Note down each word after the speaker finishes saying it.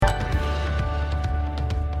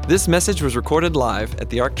This message was recorded live at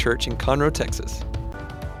the Ark Church in Conroe, Texas.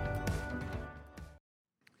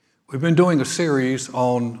 We've been doing a series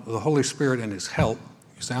on the Holy Spirit and His help.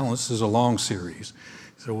 You say, Alan, this is a long series.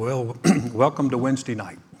 So, well, welcome to Wednesday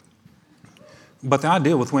night. But the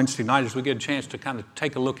idea with Wednesday night is we get a chance to kind of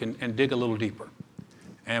take a look and dig a little deeper.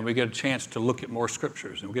 And we get a chance to look at more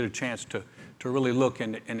scriptures. And we get a chance to really look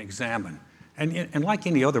and examine. And like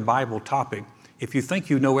any other Bible topic, if you think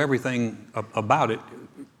you know everything about it,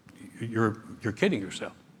 you're kidding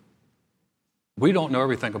yourself. We don't know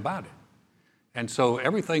everything about it. And so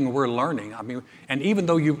everything we're learning, and even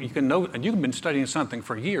though you can know, and you've been studying something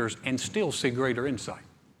for years and still see greater insight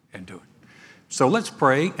into it. So let's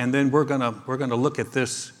pray, and then we're gonna look at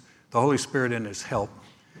this, the Holy Spirit and His help,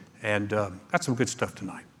 and got some good stuff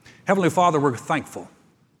tonight. Heavenly Father, we're thankful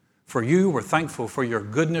for you. We're thankful for your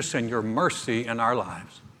goodness and your mercy in our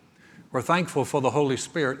lives. We're thankful for the Holy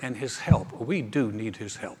Spirit and His help. We do need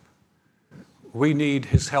His help. We need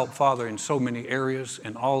His help, Father, in so many areas,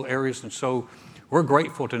 in all areas, and so we're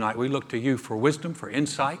grateful tonight. We look to you for wisdom, for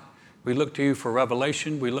insight. We look to you for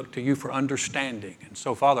revelation. We look to you for understanding. And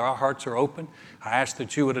so, Father, our hearts are open. I ask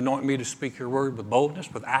that you would anoint me to speak your word with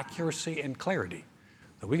boldness, with accuracy and clarity,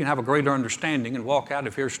 that we can have a greater understanding and walk out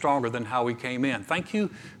of here stronger than how we came in. Thank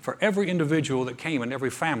you for every individual that came and every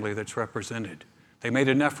family that's represented. They made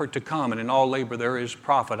an effort to come, and in all labor there is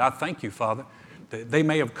profit. I thank you, Father. They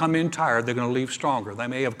may have come in tired, they're going to leave stronger. They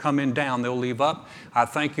may have come in down, they'll leave up. I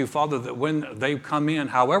thank you, Father, that when they come in,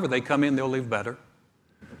 however they come in, they'll leave better.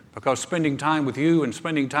 Because spending time with you and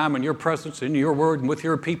spending time in your presence, in your word, and with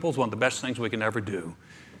your people is one of the best things we can ever do.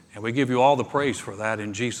 And we give you all the praise for that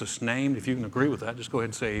in Jesus' name. If you can agree with that, just go ahead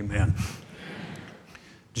and say amen.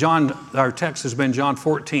 Our text has been John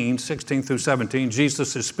 14, 16 through 17.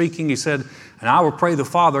 Jesus is speaking. He said, "And I will pray the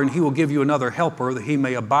Father, and He will give you another helper, that He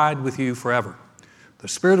may abide with you forever. The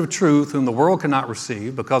Spirit of truth, whom the world cannot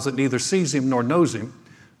receive, because it neither sees Him nor knows Him,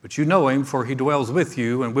 but you know Him, for He dwells with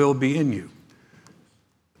you and will be in you."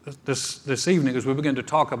 This evening, as we begin to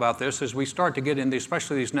talk about this, as we start to get into,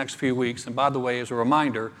 especially these next few weeks, and by the way, as a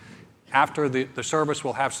reminder, after the service,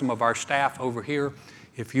 we'll have some of our staff over here.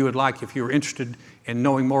 If you're interested in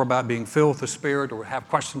knowing more about being filled with the Spirit or have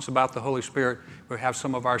questions about the Holy Spirit, we have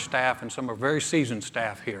some of our staff and some of our very seasoned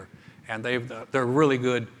staff here, and they're really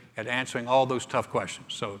good at answering all those tough questions.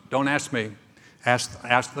 So don't ask me,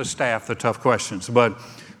 ask the staff the tough questions. But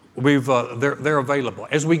they're available.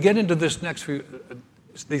 As we get into these next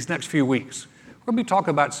few weeks, we're going to be talking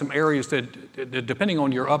about some areas that, depending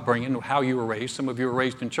on your upbringing, how you were raised, some of you were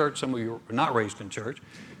raised in church, some of you were not raised in church,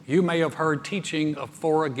 you may have heard teaching of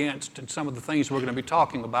for, against, and some of the things we're going to be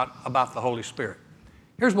talking about the Holy Spirit.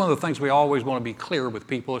 Here's one of the things we always want to be clear with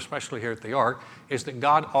people, especially here at the Ark, is that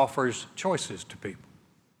God offers choices to people.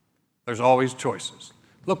 There's always choices.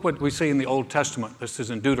 Look what we see in the Old Testament. This is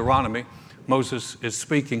in Deuteronomy. Moses is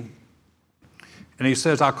speaking. And he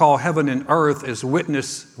says, "I call heaven and earth as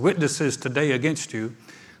witnesses today against you,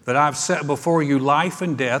 that I've set before you life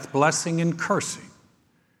and death, blessing and cursing.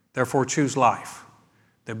 Therefore choose life,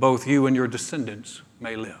 that both you and your descendants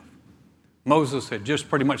may live." Moses had just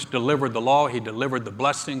pretty much delivered the law. He delivered the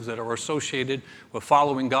blessings that are associated with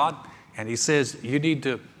following God. And he says, you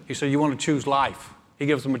want to choose life. He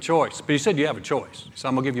gives them a choice. But he said, you have a choice. So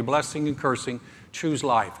I'm going to give you blessing and cursing. Choose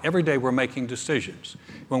life. Every day we're making decisions.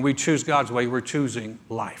 When we choose God's way, we're choosing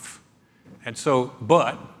life. And so,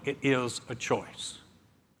 but it is a choice.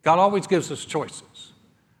 God always gives us choices.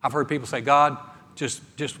 I've heard people say, "God, just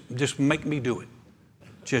make me do it.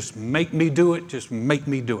 Just make me do it. Just make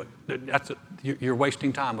me do it." You're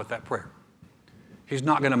wasting time with that prayer. He's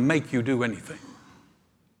not going to make you do anything.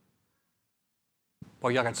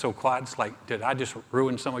 Well, y'all got so quiet. It's like, did I just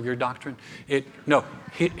ruin some of your doctrine? No,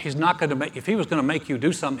 he's not going to make. If he was going to make you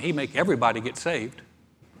do something, he'd make everybody get saved,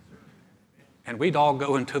 and we'd all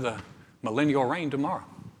go into the millennial reign tomorrow.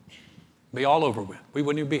 Be all over with. We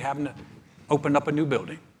wouldn't even be having to open up a new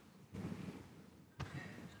building.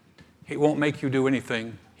 He won't make you do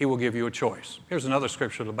anything. He will give you a choice. Here's another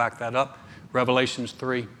scripture to back that up. Revelations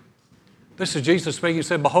 3. This is Jesus speaking. He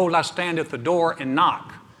said, "Behold, I stand at the door and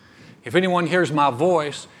knock. If anyone hears my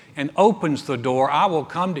voice and opens the door, I will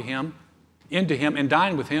come to him, into him, and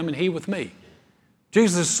dine with him, and he with me."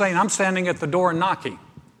 Jesus is saying, I'm standing at the door and knocking.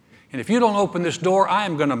 And if you don't open this door, I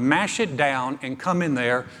am going to mash it down and come in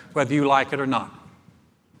there, whether you like it or not.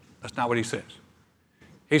 That's not what he says.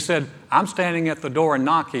 He said, I'm standing at the door and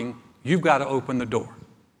knocking. You've got to open the door.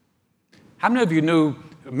 How many of you knew,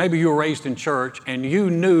 maybe you were raised in church, and you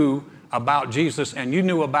knew about Jesus and you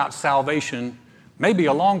knew about salvation maybe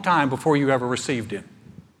a long time before you ever received Him?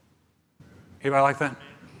 Anybody like that?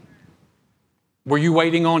 Were you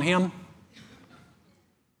waiting on Him?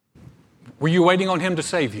 Were you waiting on Him to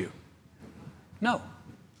save you? No.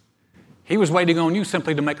 He was waiting on you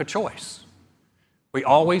simply to make a choice. We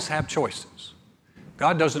always have choices.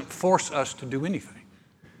 God doesn't force us to do anything.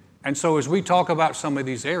 And so as we talk about some of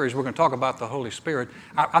these areas, we're going to talk about the Holy Spirit.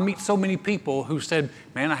 I meet so many people who said,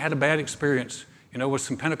 man, I had a bad experience, with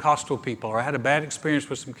some Pentecostal people, or I had a bad experience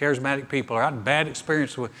with some charismatic people, or I had a bad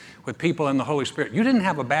experience with people in the Holy Spirit. You didn't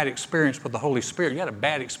have a bad experience with the Holy Spirit. You had a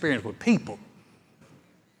bad experience with people.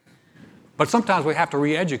 But sometimes we have to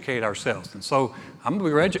re-educate ourselves. And so I'm going to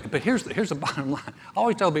be re-educated. But here's the bottom line. I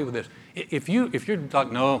always tell people this. If you're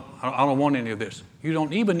like, no, I don't want any of this, you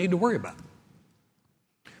don't even need to worry about it.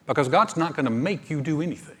 Because God's not going to make you do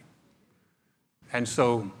anything. And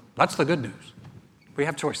so that's the good news. We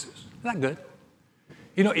have choices. Isn't that good?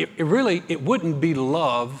 It wouldn't be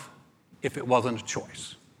love if it wasn't a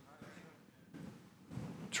choice.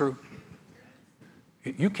 True?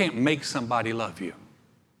 You can't make somebody love you.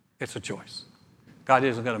 It's a choice. God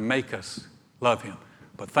isn't going to make us love Him.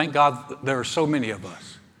 But thank God there are so many of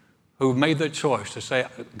us who've made the choice to say,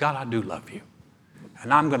 God, I do love you.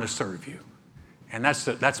 And I'm going to serve you. And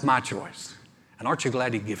that's my choice. And aren't you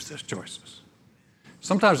glad He gives us choices?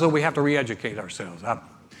 Sometimes, though, we have to re-educate ourselves.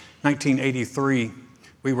 1983,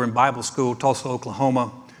 we were in Bible school, Tulsa,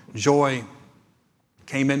 Oklahoma. Joy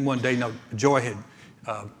came in one day. No, Joy had,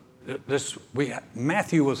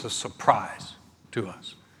 Matthew was a surprise to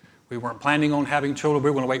us. We weren't planning on having children. We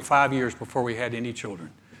were going to wait 5 years before we had any children.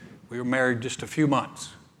 We were married just a few months.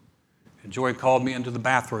 And Joy called me into the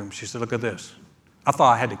bathroom. She said, look at this. I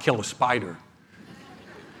thought I had to kill a spider.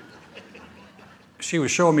 She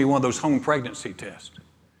was showing me one of those home pregnancy tests.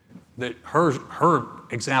 That her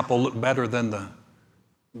example looked better than the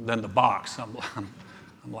box. I'm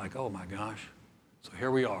like, oh my gosh. So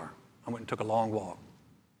here we are. I went and took a long walk,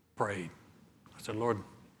 prayed. I said, Lord,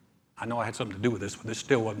 I know I had something to do with this, but this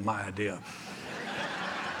still wasn't my idea.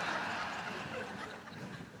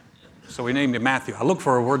 So we named him Matthew. I looked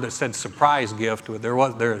for a word that said surprise gift.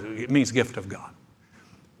 It means gift of God.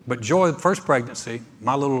 But Joy, first pregnancy,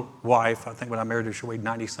 my little wife, I think when I married her, she weighed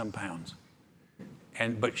 90-some pounds.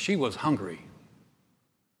 But she was hungry.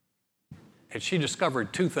 And she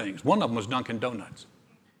discovered two things. One of them was Dunkin' Donuts.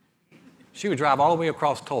 She would drive all the way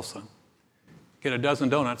across Tulsa, get a dozen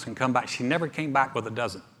donuts, and come back. She never came back with a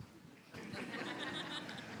dozen.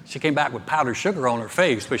 She came back with powdered sugar on her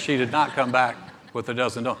face, but she did not come back with a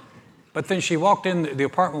dozen donuts. But then she walked in the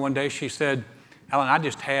apartment one day. She said, Alan, I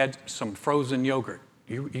just had some frozen yogurt.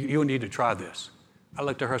 You need to try this. I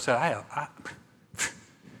looked at her and said, I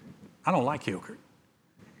don't like yogurt.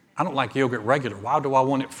 I don't like yogurt regular. Why do I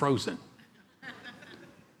want it frozen?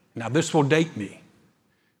 Now, this will date me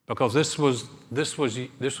because this was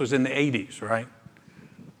in the 80s, right?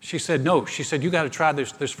 She said, no. She said, you got to try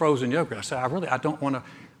this frozen yogurt. I said,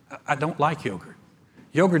 I don't like yogurt.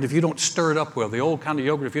 Yogurt, if you don't stir it up well, the old kind of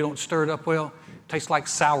yogurt, if you don't stir it up well, tastes like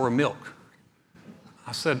sour milk.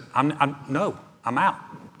 I said, no, I'm out.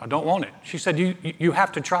 I don't want it. She said, you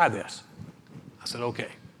have to try this. I said, okay.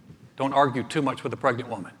 Don't argue too much with a pregnant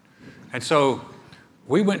woman. And so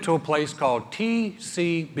we went to a place called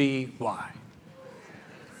TCBY.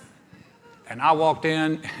 And I walked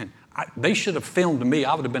in, and they should have filmed me.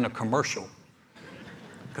 I would have been a commercial.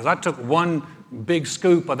 Because I took one big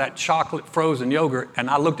scoop of that chocolate frozen yogurt, and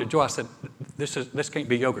I looked at Joy. I said, this can't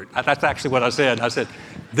be yogurt. That's actually what I said. I said,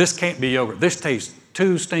 this can't be yogurt. This tastes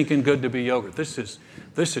too stinking good to be yogurt. This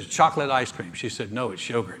is chocolate ice cream. She said, no, it's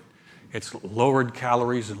yogurt. It's lower in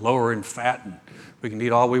calories and lower in fat, and we can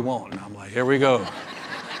eat all we want. And I'm like, here we go.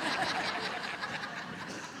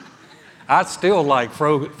 I still like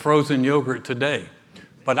frozen yogurt today,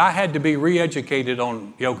 but I had to be re-educated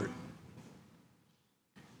on yogurt.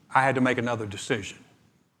 I had to make another decision.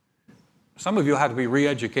 Some of you have to be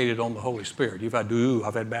re-educated on the Holy Spirit.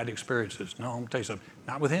 I've had bad experiences. No, I'm going to tell you something.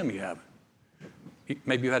 Not with Him, you haven't.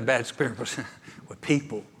 Maybe you had bad experiences with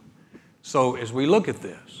people. So as we look at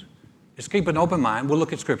this, just keep an open mind. We'll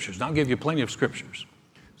look at scriptures, and I'll give you plenty of scriptures.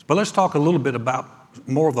 But let's talk a little bit about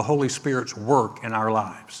more of the Holy Spirit's work in our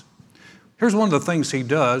lives. Here's one of the things He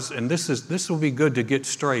does, and this will be good to get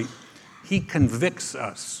straight. He convicts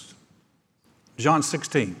us. John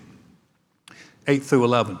 16, 8 through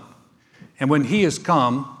 11. And when He has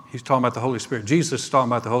come, He's talking about the Holy Spirit. Jesus is talking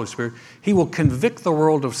about the Holy Spirit. He will convict the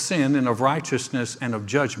world of sin and of righteousness and of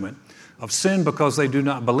judgment. Of sin because they do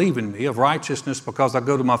not believe in me. Of righteousness because I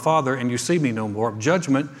go to my Father and you see me no more. Of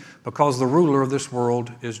judgment because the ruler of this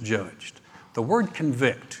world is judged. The word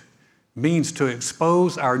convict means to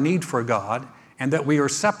expose our need for God and that we are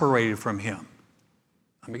separated from Him.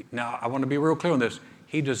 Now, I want to be real clear on this.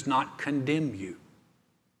 He does not condemn you.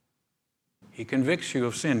 He convicts you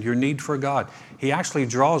of sin, your need for God. He actually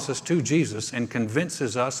draws us to Jesus and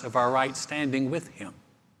convinces us of our right standing with Him.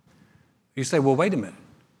 You say, well, wait a minute.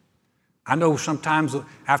 I know sometimes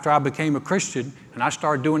after I became a Christian and I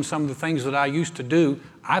started doing some of the things that I used to do,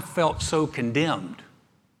 I felt so condemned.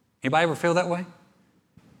 Anybody ever feel that way?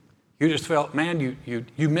 You just felt, man,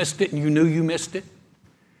 you missed it and you knew you missed it.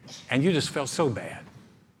 And you just felt so bad.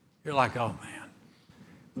 You're like, oh man.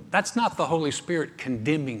 That's not the Holy Spirit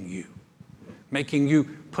condemning you,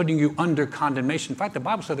 putting you under condemnation. In fact, the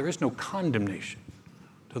Bible says there is no condemnation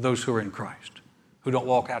to those who are in Christ, who don't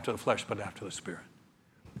walk after the flesh but after the Spirit.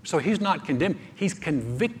 So He's not condemning, He's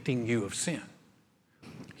convicting you of sin.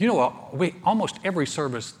 You know, almost every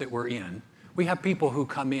service that we're in, we have people who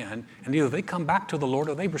come in and either they come back to the Lord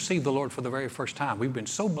or they've received the Lord for the very first time. We've been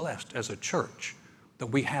so blessed as a church that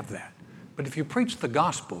we have that. But if you preach the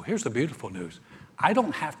gospel, here's the beautiful news. I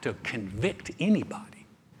don't have to convict anybody.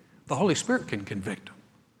 The Holy Spirit can convict them.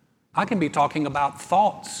 I can be talking about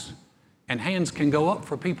thoughts and hands can go up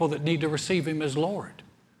for people that need to receive Him as Lord.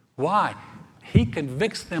 Why? He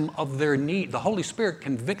convicts them of their need. The Holy Spirit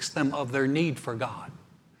convicts them of their need for God.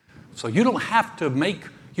 So you don't have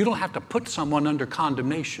to put someone under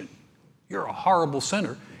condemnation. You're a horrible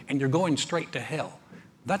sinner and you're going straight to hell.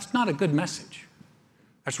 That's not a good message.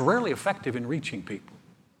 That's rarely effective in reaching people.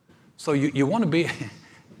 So you want to be,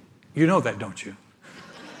 you know that, don't you?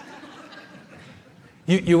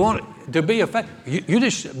 You want to be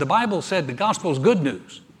effective. The Bible said the gospel is good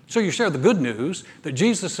news. So you share the good news that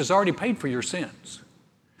Jesus has already paid for your sins.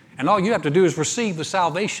 And all you have to do is receive the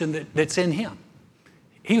salvation that's in Him.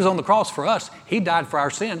 He was on the cross for us. He died for our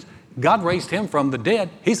sins. God raised Him from the dead.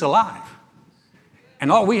 He's alive.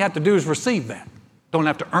 And all we have to do is receive that. Don't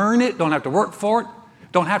have to earn it. Don't have to work for it.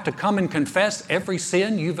 Don't have to come and confess every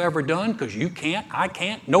sin you've ever done because you can't, I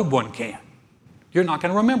can't, no one can. You're not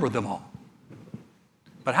going to remember them all.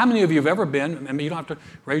 But how many of you have ever been, I mean, you don't have to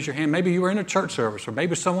raise your hand, maybe you were in a church service or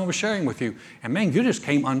maybe someone was sharing with you and man, you just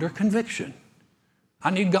came under conviction. I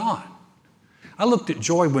need God. I looked at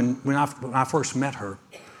Joy when I first met her.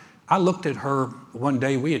 I looked at her one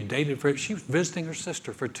day, we had dated she was visiting her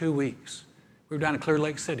sister for 2 weeks. We were down in Clear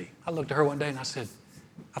Lake City. I looked at her one day and I said,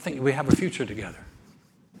 I think we have a future together.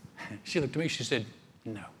 She looked at me, she said,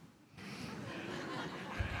 no.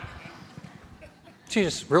 She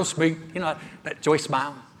just real sweet, you know, that Joy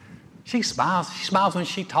smile. She smiles when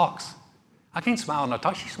she talks. I can't smile when I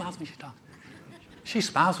talk, she smiles when she talks. She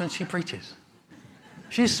smiles when she preaches.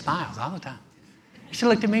 She smiles all the time. She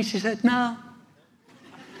looked at me, she said, no.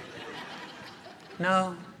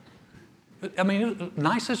 No. I mean,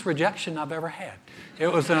 nicest rejection I've ever had. It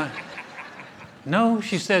was no,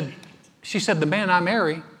 she said, the man I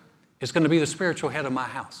marry is going to be the spiritual head of my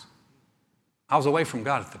house. I was away from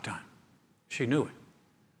God at the time. She knew it.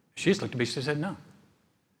 She just looked at me, she said, no.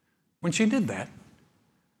 When she did that,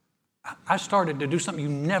 I started to do something you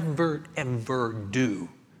never, ever do.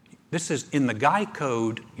 This is in the guy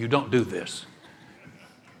code, you don't do this.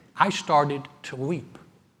 I started to weep.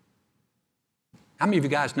 How many of you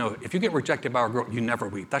guys know if you get rejected by a girl, you never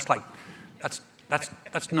weep? That's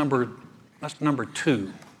number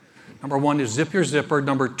 2. Number 1 is zip your zipper.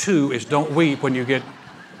 Number 2 is don't weep when you get.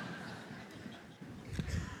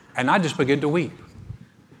 And I just began to weep.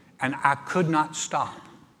 And I could not stop.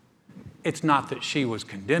 It's not that she was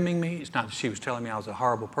condemning me. It's not that she was telling me I was a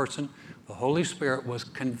horrible person. The Holy Spirit was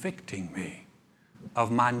convicting me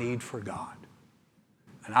of my need for God.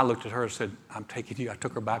 And I looked at her and said, I'm taking you. I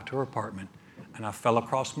took her back to her apartment and I fell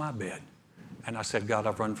across my bed. And I said, God,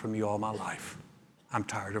 I've run from you all my life. I'm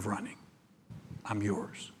tired of running. I'm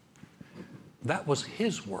yours. That was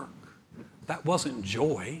His work. That wasn't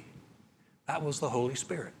joy. That was the Holy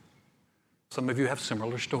Spirit. Some of you have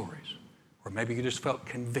similar stories, or maybe you just felt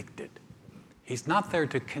convicted. He's not there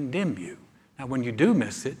to condemn you. Now, when you do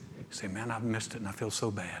miss it, you say, man, I've missed it and I feel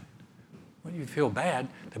so bad. When you feel bad,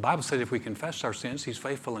 the Bible said if we confess our sins, He's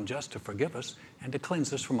faithful and just to forgive us and to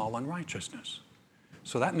cleanse us from all unrighteousness.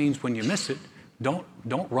 So that means when you miss it, don't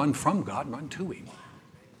run from God, run to Him.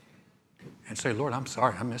 And say, Lord, I'm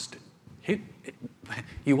sorry, I missed it.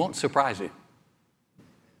 You won't surprise Him.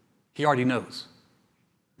 He already knows.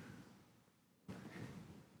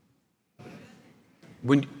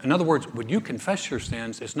 In other words, when you confess your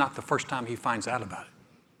sins, it's not the first time He finds out about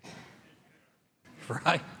it.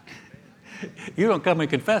 Right? You don't come and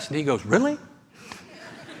confess and He goes, really?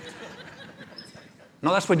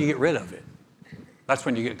 No, that's when you get rid of it. That's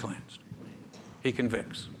when you get cleansed. He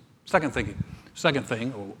convicts. Second thing,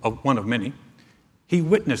 one of many, He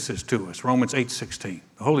witnesses to us. Romans 8:16.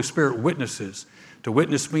 The Holy Spirit witnesses To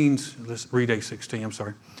witness means, let's read 8:16, I'm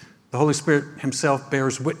sorry. The Holy Spirit himself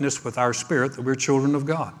bears witness with our spirit that we're children of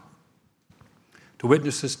God. To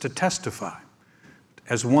witness is to testify.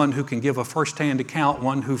 As one who can give a first-hand account,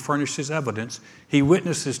 one who furnishes evidence, he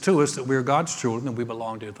witnesses to us that we're God's children and we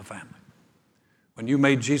belong to the family. When you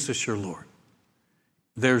made Jesus your Lord,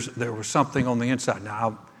 there was something on the inside.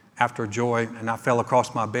 Now, after joy, and I fell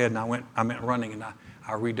across my bed and I went running and I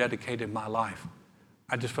rededicated my life.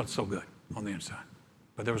 I just felt so good on the inside.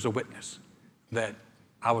 But there was a witness that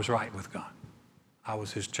I was right with God. I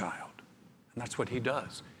was his child. And that's what he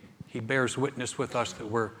does. He bears witness with us that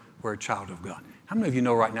we're a child of God. How many of you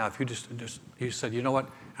know right now, if you you said, you know what,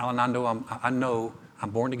 Alan, I know I'm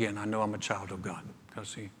born again. I know I'm a child of God.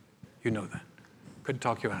 Because you know that. Couldn't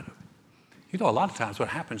talk you out of it. You know, a lot of times what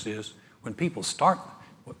happens is when people start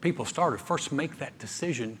or first make that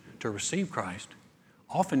decision to receive Christ,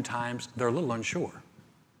 oftentimes they're a little unsure.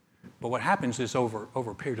 But what happens is over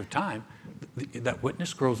a period of time, that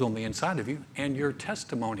witness grows on the inside of you and your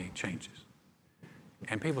testimony changes.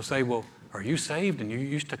 And people say, well, are you saved? And you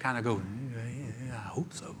used to kind of go, yeah, I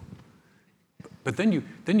hope so. But then you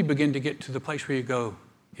begin to get to the place where you go,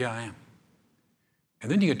 yeah, I am.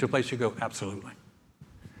 And then you get to a place you go, absolutely.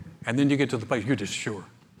 And then you get to the place you're just sure.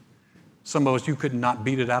 Some of us, you could not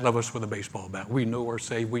beat it out of us with a baseball bat. We know we're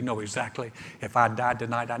saved. We know exactly. If I died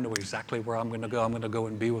tonight, I know exactly where I'm going to go. I'm going to go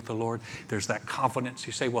and be with the Lord. There's that confidence.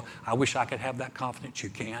 You say, well, I wish I could have that confidence.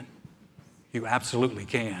 You can. You absolutely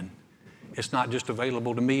can. It's not just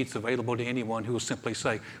available to me. It's available to anyone who will simply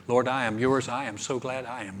say, Lord, I am yours. I am so glad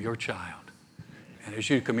I am your child. And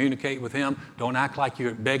as you communicate with him, don't act like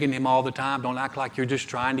you're begging him all the time. Don't act like you're just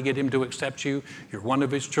trying to get him to accept you. You're one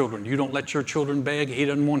of his children. You don't let your children beg. He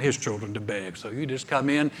doesn't want his children to beg. So you just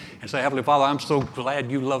come in and say, Heavenly Father, I'm so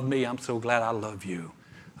glad you love me. I'm so glad I love you.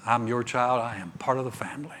 I'm your child. I am part of the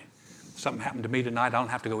family. Something happened to me tonight. I don't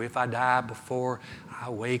have to go, if I die before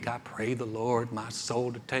I wake, I pray the Lord my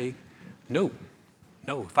soul to take. No.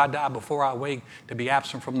 If I die before I wake, to be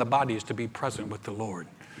absent from the body is to be present with the Lord.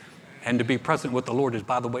 And to be present with the Lord is,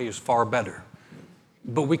 by the way, is far better.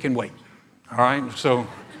 But we can wait. All right? So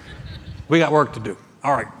we got work to do.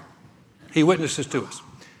 All right. He witnesses to us.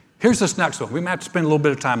 Here's this next one. We might have to spend a little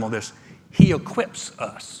bit of time on this. He equips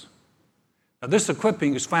us. Now, this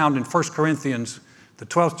equipping is found in 1 Corinthians, the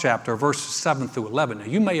 12th chapter, verses 7 through 11. Now,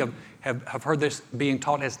 you may have heard this being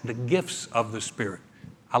taught as the gifts of the Spirit.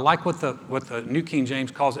 I like what the New King James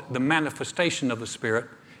calls it, the manifestation of the Spirit.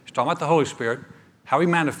 It's talking about the Holy Spirit. How he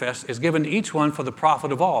manifests is given to each one for the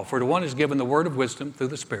profit of all. For to one is given the word of wisdom through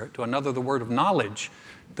the Spirit, to another the word of knowledge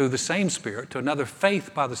through the same Spirit, to another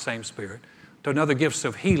faith by the same Spirit, to another gifts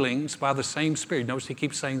of healings by the same Spirit. Notice he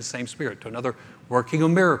keeps saying the same Spirit. To another working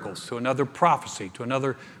of miracles, to another prophecy, to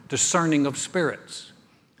another discerning of spirits,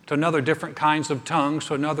 to another different kinds of tongues,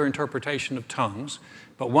 to another interpretation of tongues.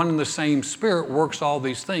 But one and the same Spirit works all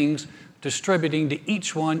these things, distributing to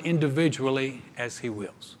each one individually as he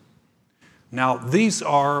wills. Now, these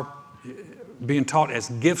are being taught as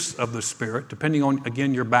gifts of the Spirit, depending on,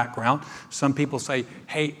 again, your background. Some people say,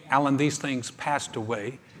 hey, Alan, these things passed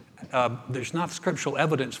away. There's not scriptural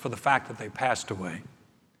evidence for the fact that they passed away.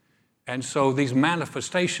 And so these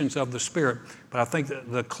manifestations of the Spirit, but I think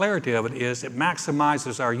that the clarity of it is it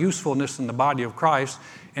maximizes our usefulness in the body of Christ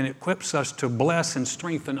and equips us to bless and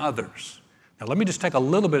strengthen others. Now, let me just take a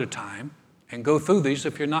little bit of time and go through these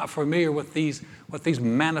if you're not familiar with what these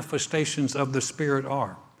manifestations of the Spirit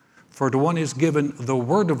are. For to one is given the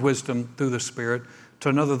word of wisdom through the Spirit, to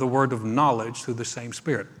another the word of knowledge through the same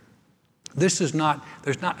Spirit. There's not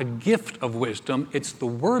a gift of wisdom, it's the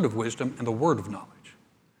word of wisdom and the word of knowledge.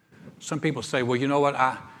 Some people say, well, you know what,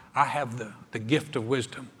 I have the gift of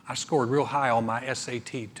wisdom. I scored real high on my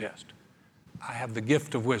SAT test. I have the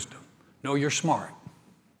gift of wisdom. No, you're smart.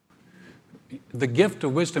 The gift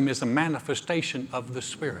of wisdom is a manifestation of the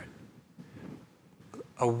Spirit.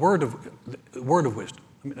 The word of wisdom. The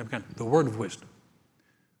word of wisdom.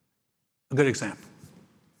 A good example.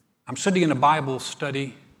 I'm sitting in a Bible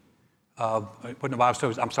study. It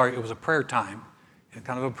was a prayer time,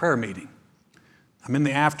 kind of a prayer meeting. I'm in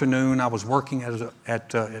the afternoon. I was working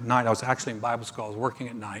at night. I was actually in Bible school. I was working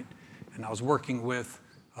at night, and I was working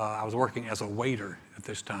as a waiter at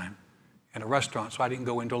this time in a restaurant, so I didn't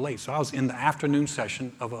go in till late. So I was in the afternoon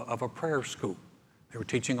session of a prayer school. They were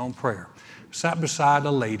teaching on prayer. Sat beside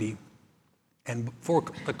a lady, and before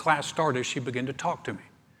the class started, she began to talk to me.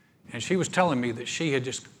 And she was telling me that she had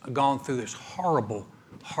just gone through this horrible,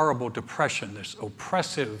 horrible depression, this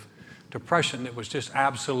oppressive depression that was just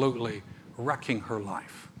absolutely wrecking her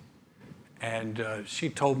life. And she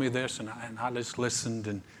told me this, and I just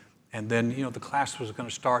listened, And then, the class was going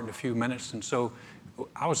to start in a few minutes. And so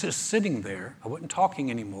I was just sitting there. I wasn't talking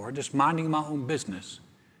anymore, just minding my own business.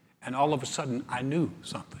 And all of a sudden, I knew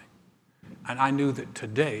something. And I knew that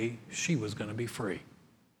today she was going to be free.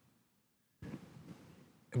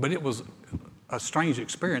 But it was a strange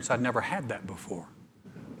experience. I'd never had that before.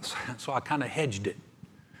 So I kind of hedged it.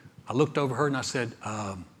 I looked over her and I said,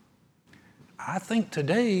 I think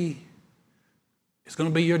today is going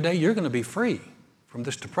to be your day. You're going to be free from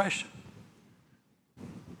this depression.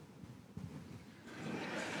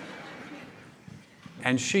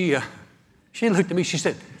 And she looked at me. She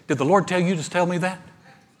said, did the Lord tell you to tell me that?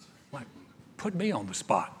 I'm like, put me on the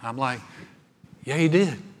spot. I'm like, yeah, he did.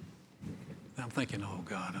 And I'm thinking, oh,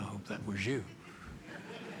 God, I hope that was you.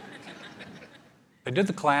 They did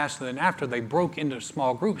the class, and then after they broke into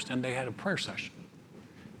small groups, and they had a prayer session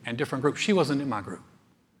and different groups. She wasn't in my group.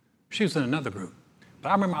 She was in another group. But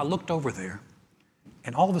I remember I looked over there,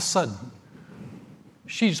 and all of a sudden,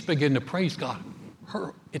 she just began to praise God.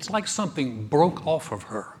 It's like something broke off of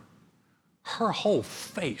her. Her whole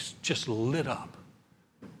face just lit up.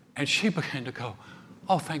 And she began to go,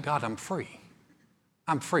 oh, thank God I'm free.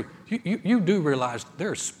 I'm free. You do realize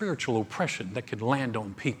there's spiritual oppression that could land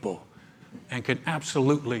on people and can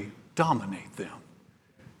absolutely dominate them.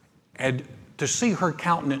 And to see her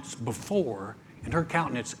countenance before and her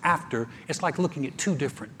countenance after, it's like looking at two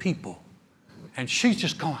different people. And she's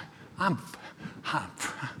just going, I'm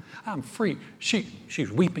free. She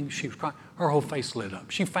was weeping. She was crying. Her whole face lit up.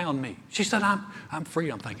 She found me. She said, I'm free.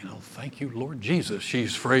 I'm thinking, oh, thank you, Lord Jesus,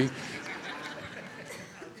 she's free.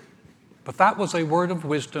 But that was a word of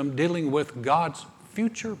wisdom dealing with God's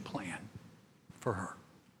future plan for her.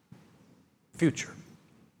 Future.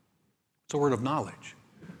 It's a word of knowledge.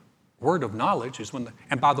 Word of knowledge is when,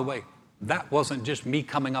 and by the way, that wasn't just me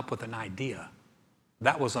coming up with an idea.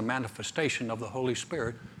 That was a manifestation of the Holy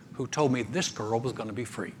Spirit who told me this girl was going to be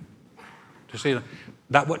free. To see,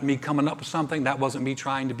 that wasn't me coming up with something. That wasn't me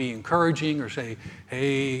trying to be encouraging or say,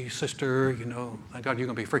 hey, sister, thank God you're going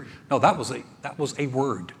to be free. No, that was a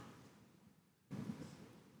word.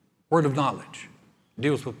 Word of knowledge. It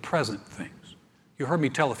deals with present things. You heard me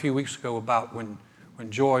tell a few weeks ago about when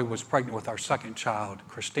Joy was pregnant with our second child,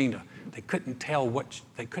 Christina. They couldn't tell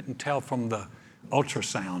from the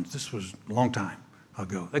ultrasounds. This was a long time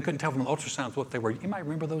ago. They couldn't tell from the ultrasounds what they were. You might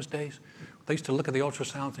remember those days. They used to look at the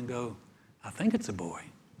ultrasounds and go, I think it's a boy.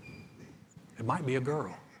 It might be a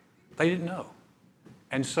girl. They didn't know.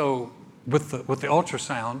 And so with the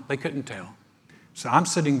ultrasound, they couldn't tell. So I'm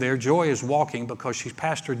sitting there. Joy is walking because she's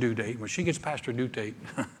past her due date. When she gets past her due date,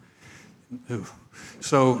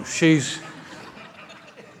 so she's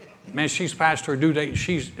past her due date.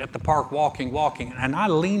 She's at the park walking. And I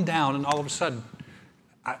lean down, and all of a sudden,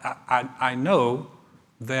 I know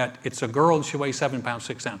that it's a girl, and she weighs 7 pounds,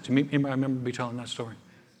 6 ounces. Anybody remember me telling that story?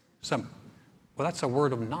 Well, that's a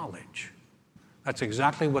word of knowledge. That's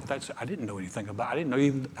exactly what that's. I didn't know anything about. I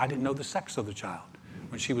didn't know the sex of the child.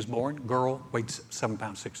 When she was born, girl, weighed 7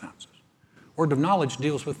 pounds, 6 ounces. Word of knowledge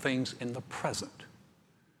deals with things in the present.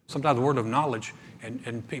 Sometimes the word of knowledge,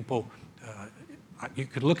 and people, you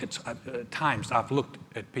could look at times I've looked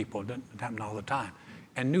at people, it doesn't happen all the time,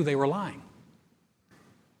 and knew they were lying.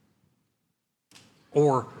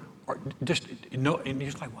 Or just, and you're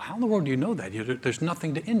just like, well, how in the world do you know that? There's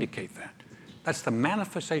nothing to indicate that. That's the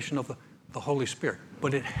manifestation of the Holy Spirit,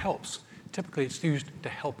 but it helps. Typically, it's used to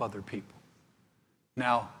help other people.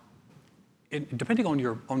 Now, depending on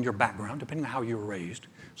your background, depending on how you were raised,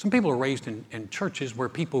 some people are raised in churches where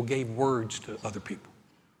people gave words to other people.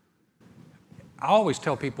 I always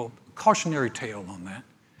tell people, cautionary tale on that.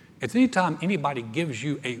 It's anytime anybody gives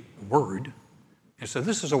you a word and says,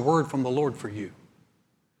 this is a word from the Lord for you,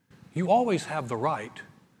 you always have the right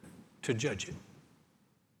to judge it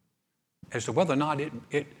as to whether or not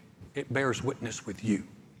it bears witness with you.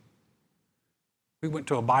 We went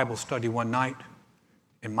to a Bible study one night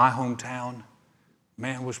in my hometown.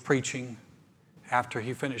 Man was preaching. After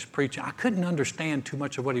he finished preaching, I couldn't understand too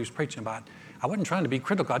much of what he was preaching about. I wasn't trying to be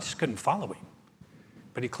critical. I just couldn't follow him.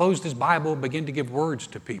 But he closed his Bible, began to give words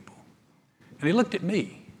to people. And he looked at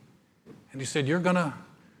me, and he said, you're going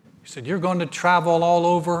to travel all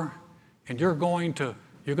over, and you're going to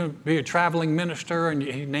be a traveling minister, and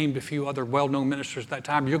he named a few other well-known ministers at that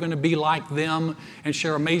time. You're going to be like them and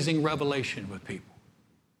share amazing revelation with people.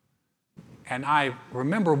 And I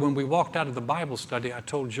remember when we walked out of the Bible study, I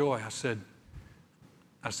told Joy, I said,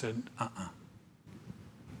 I said,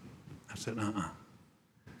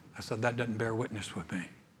 that doesn't bear witness with me.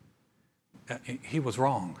 He was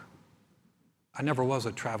wrong. I never was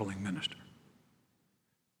a traveling minister.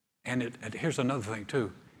 And here's another thing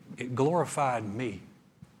too. It glorified me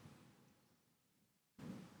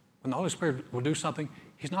When the Holy Spirit will do something,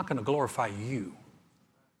 He's not going to glorify you.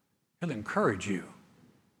 He'll encourage you.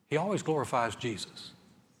 He always glorifies Jesus.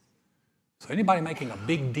 So anybody making a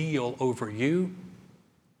big deal over you,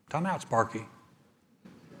 time out, Sparky.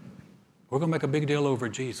 We're going to make a big deal over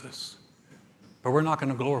Jesus. But we're not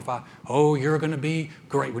going to glorify, oh, you're going to be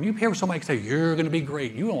great. When you hear somebody say, you're going to be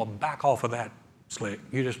great, you don't back off of that slick.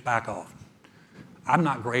 You just back off. I'm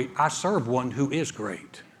not great. I serve one who is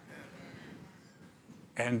great.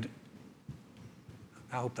 And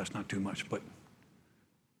I hope that's not too much, but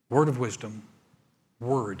word of wisdom,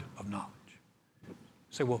 word of knowledge. You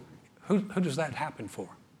say, well, who does that happen for?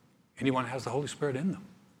 Anyone who has the Holy Spirit in them.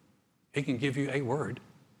 He can give you a word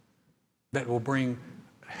that will bring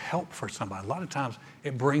help for somebody. A lot of times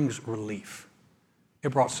it brings relief. It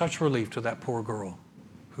brought such relief to that poor girl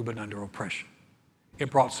who'd been under oppression.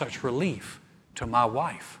 It brought such relief to my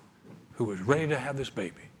wife who was ready to have this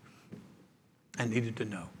baby and needed to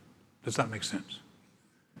know. Does that make sense?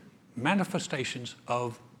 Manifestations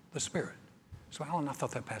of the Spirit. So Alan, I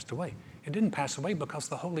thought that passed away. It didn't pass away because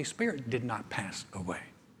the Holy Spirit did not pass away.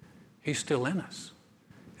 He's still in us,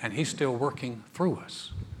 and He's still working through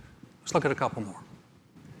us. Let's look at a couple more.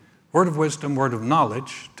 Word of wisdom, word of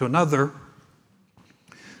knowledge, to another,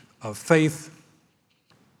 of faith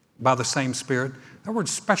by the same Spirit. That word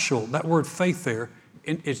special, that word faith there,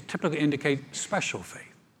 is typically indicate special faith.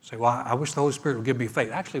 Say, well, I wish the Holy Spirit would give me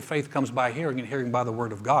faith. Actually, faith comes by hearing, and hearing by the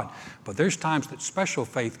Word of God. But there's times that special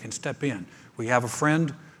faith can step in. We have a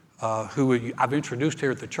friend who I've introduced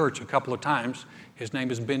here at the church a couple of times. His name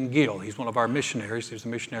is Ben Gill. He's one of our missionaries. He's a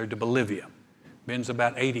missionary to Bolivia. Ben's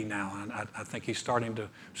about 80 now, and I think he's starting to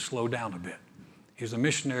slow down a bit. He's a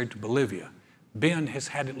missionary to Bolivia. Ben has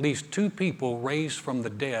had at least 2 people raised from the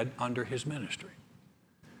dead under his ministry.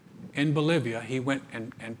 In Bolivia, he went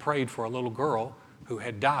and prayed for a little girl who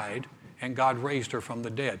had died, and God raised her from the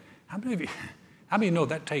dead. How many of you know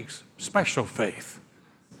that takes special faith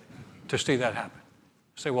to see that happen?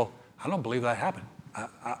 You say, well, I don't believe that happened.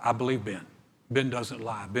 I believe Ben. Ben doesn't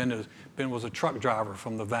lie. Ben was a truck driver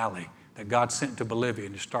from the valley that God sent to Bolivia,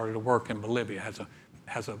 and he started to work in Bolivia.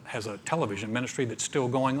 Has a television ministry that's still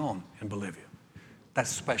going on in Bolivia. That's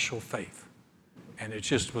special faith. And it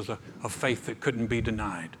just was a faith that couldn't be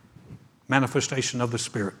denied. Manifestation of the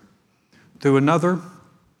Spirit. To another,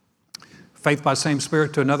 faith by the same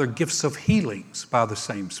Spirit. To another, gifts of healings by the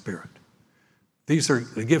same Spirit. These are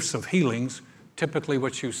the gifts of healings, typically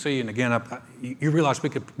what you see, and again, you realize we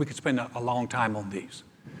could spend a long time on these.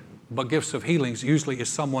 But gifts of healings usually is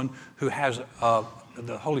someone who has,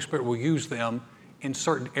 the Holy Spirit will use them in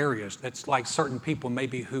certain areas. That's like certain people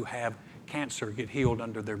maybe who have cancer get healed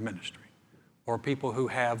under their ministry. Or people who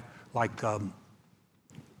have like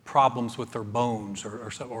problems with their bones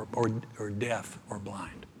or deaf or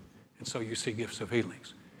blind. And so you see gifts of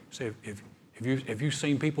healings. So have you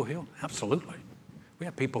seen people healed? Absolutely. We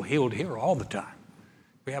have people healed here all the time.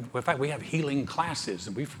 In fact, we have healing classes,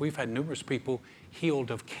 and we've had numerous people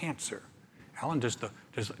healed of cancer. Alan, do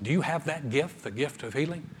you have that gift, the gift of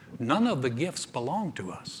healing? None of the gifts belong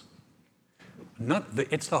to us.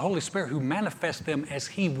 It's the Holy Spirit who manifests them as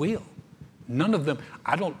He will. None of them,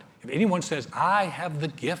 if anyone says, I have the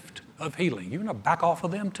gift of healing, you're going to back off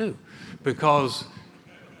of them too, because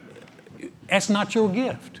that's not your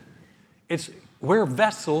gift. We're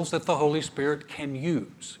vessels that the Holy Spirit can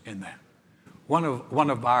use in that. One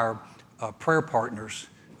of our prayer partners,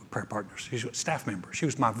 she's a staff member. She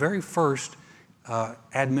was my very first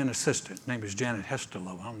admin assistant. Her name is Janet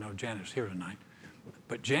Hestelow. I don't know if Janet's here tonight.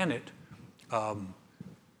 But Janet, a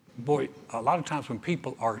lot of times when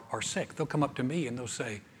people are sick, they'll come up to me and they'll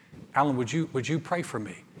say, Alan, would you pray for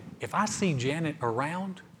me? If I see Janet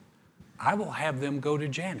around, I will have them go to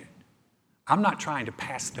Janet. I'm not trying to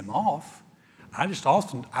pass them off. I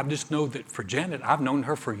just know that for Janet, I've known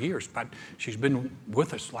her for years, but she's been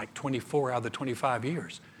with us like 24 out of the 25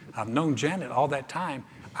 years. I've known Janet all that time.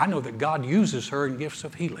 I know that God uses her in gifts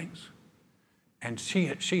of healings. And she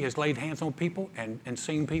has laid hands on people and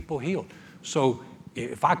seen people healed. So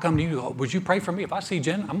if I come to you, would you pray for me? If I see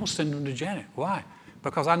Janet, I'm going to send them to Janet. Why?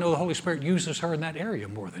 Because I know the Holy Spirit uses her in that area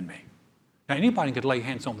more than me. Now, anybody could lay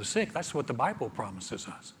hands on the sick. That's what the Bible promises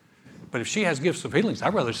us. But if she has gifts of healings,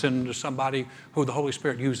 I'd rather send them to somebody who the Holy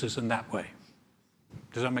Spirit uses in that way.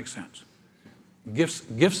 Does that make sense?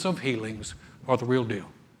 Gifts of healings are the real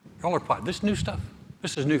deal. Y'all are quiet. This new stuff,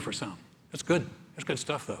 this is new for some. It's good. It's good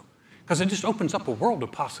stuff, though. Because it just opens up a world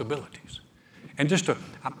of possibilities. And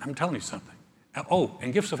I'm telling you something.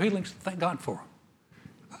 And gifts of healings, thank God for them.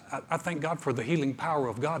 I thank God for the healing power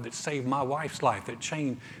of God that saved my wife's life,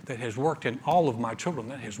 that has worked in all of my children,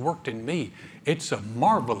 that has worked in me. It's a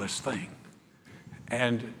marvelous thing.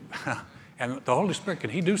 And, and the Holy Spirit, can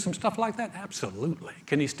he do some stuff like that? Absolutely.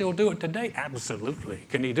 Can he still do it today? Absolutely.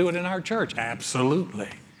 Can he do it in our church? Absolutely.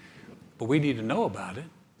 But we need to know about it,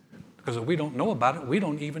 because if we don't know about it, we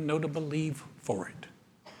don't even know to believe for it.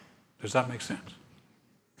 Does that make sense?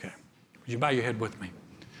 Okay. Would you bow your head with me?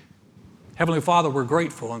 Heavenly Father, we're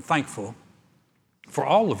grateful and thankful for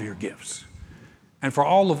all of your gifts and for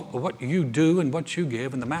all of what you do and what you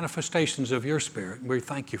give and the manifestations of your Spirit. We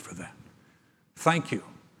thank you for that. Thank you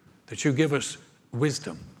that you give us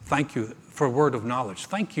wisdom. Thank you for a word of knowledge.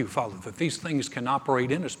 Thank you, Father, that these things can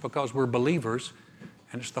operate in us because we're believers,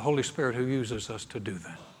 and it's the Holy Spirit who uses us to do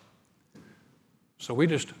that. So we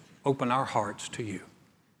just open our hearts to you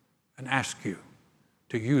and ask you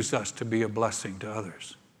to use us to be a blessing to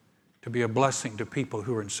others, to be a blessing to people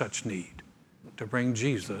who are in such need, to bring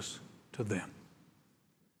Jesus to them.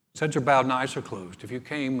 Heads are bowed and eyes are closed. If you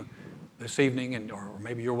came this evening, or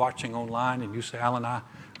maybe you're watching online and you say, Alan, I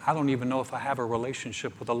don't even know if I have a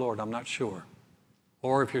relationship with the Lord. I'm not sure.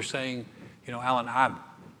 Or if you're saying, Alan, I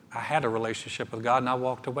had a relationship with God and I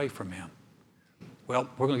walked away from him. Well,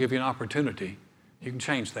 we're going to give you an opportunity. You can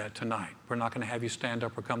change that tonight. We're not going to have you stand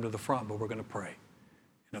up or come to the front, but we're going to pray.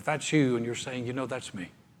 And if that's you and you're saying, that's me,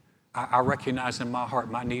 I recognize in my heart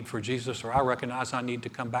my need for Jesus, or I recognize I need to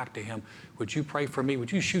come back to him, would you pray for me?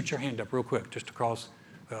 Would you shoot your hand up real quick just across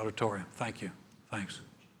the auditorium? Thank you. Thanks.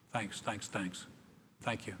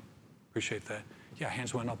 Thank you. Appreciate that. Yeah,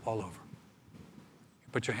 hands went up all over. You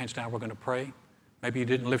put your hands down. We're going to pray. Maybe you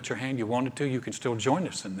didn't lift your hand. You wanted to. You can still join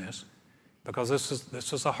us in this, because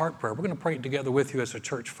this is a heart prayer. We're going to pray it together with you as a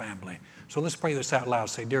church family. So let's pray this out loud.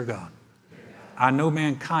 Say, Dear God, I know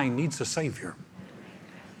mankind needs a Savior.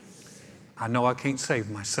 I know I can't save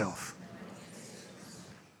myself.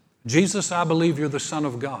 Jesus, I believe you're the Son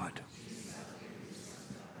of God.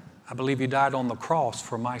 I believe you died on the cross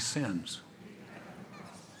for my sins.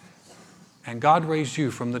 And God raised you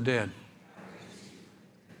from the dead.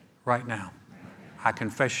 Right now, I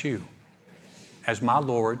confess you as my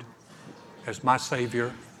Lord, as my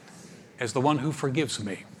Savior, as the one who forgives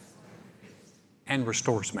me and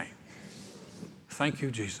restores me. Thank you,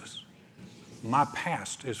 Jesus. My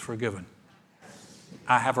past is forgiven.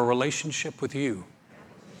 I have a relationship with you.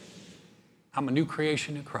 I'm a new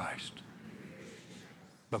creation in Christ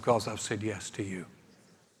because I've said yes to you.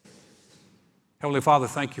 Heavenly Father,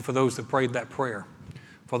 thank you for those that prayed that prayer,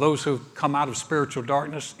 for those who've come out of spiritual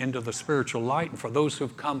darkness into the spiritual light, and for those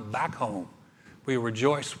who've come back home. We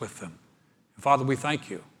rejoice with them. And Father, we thank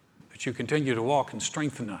you that you continue to walk and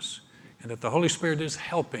strengthen us, and that the Holy Spirit is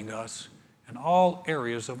helping us in all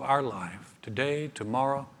areas of our life, today,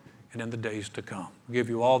 tomorrow, and in the days to come. We give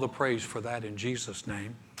you all the praise for that in Jesus'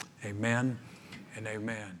 name. Amen and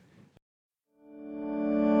amen.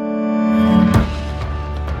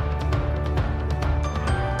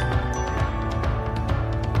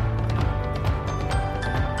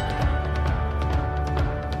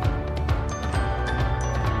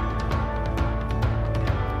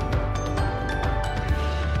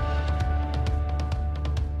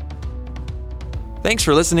 Thanks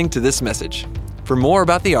for listening to this message. For more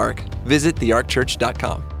about the Ark, visit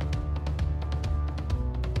thearkchurch.com.